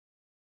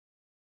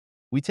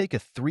We take a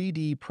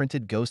 3D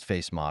printed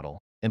Ghostface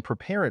model and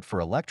prepare it for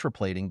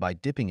electroplating by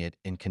dipping it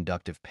in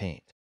conductive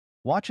paint.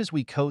 Watch as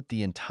we coat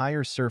the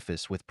entire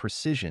surface with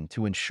precision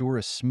to ensure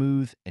a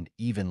smooth and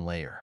even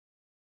layer.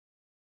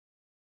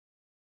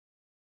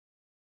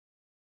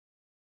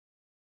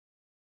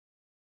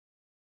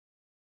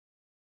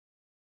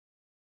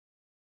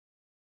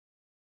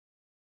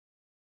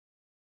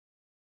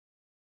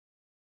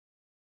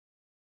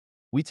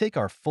 We take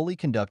our fully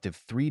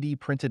conductive 3D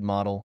printed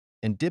model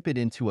and dip it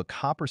into a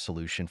copper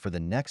solution for the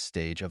next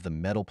stage of the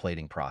metal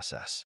plating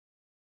process.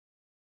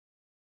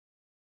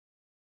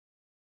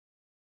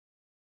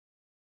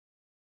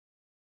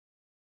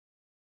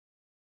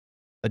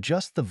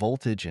 Adjust the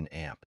voltage and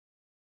amp.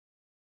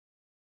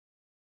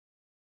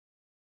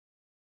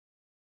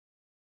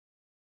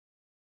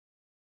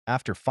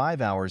 After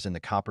 5 hours in the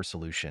copper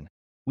solution,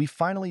 we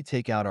finally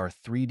take out our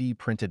 3D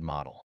printed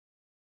model.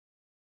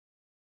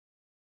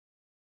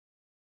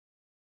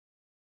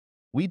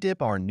 We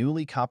dip our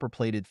newly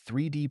copper-plated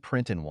 3D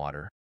print in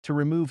water to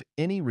remove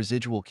any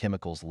residual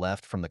chemicals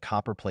left from the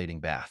copper plating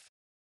bath.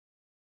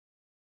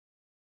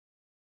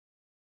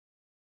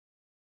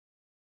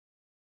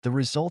 The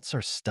results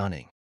are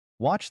stunning.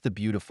 Watch the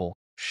beautiful,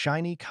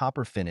 shiny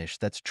copper finish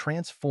that's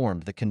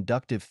transformed the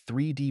conductive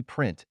 3D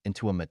print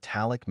into a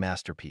metallic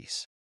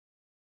masterpiece.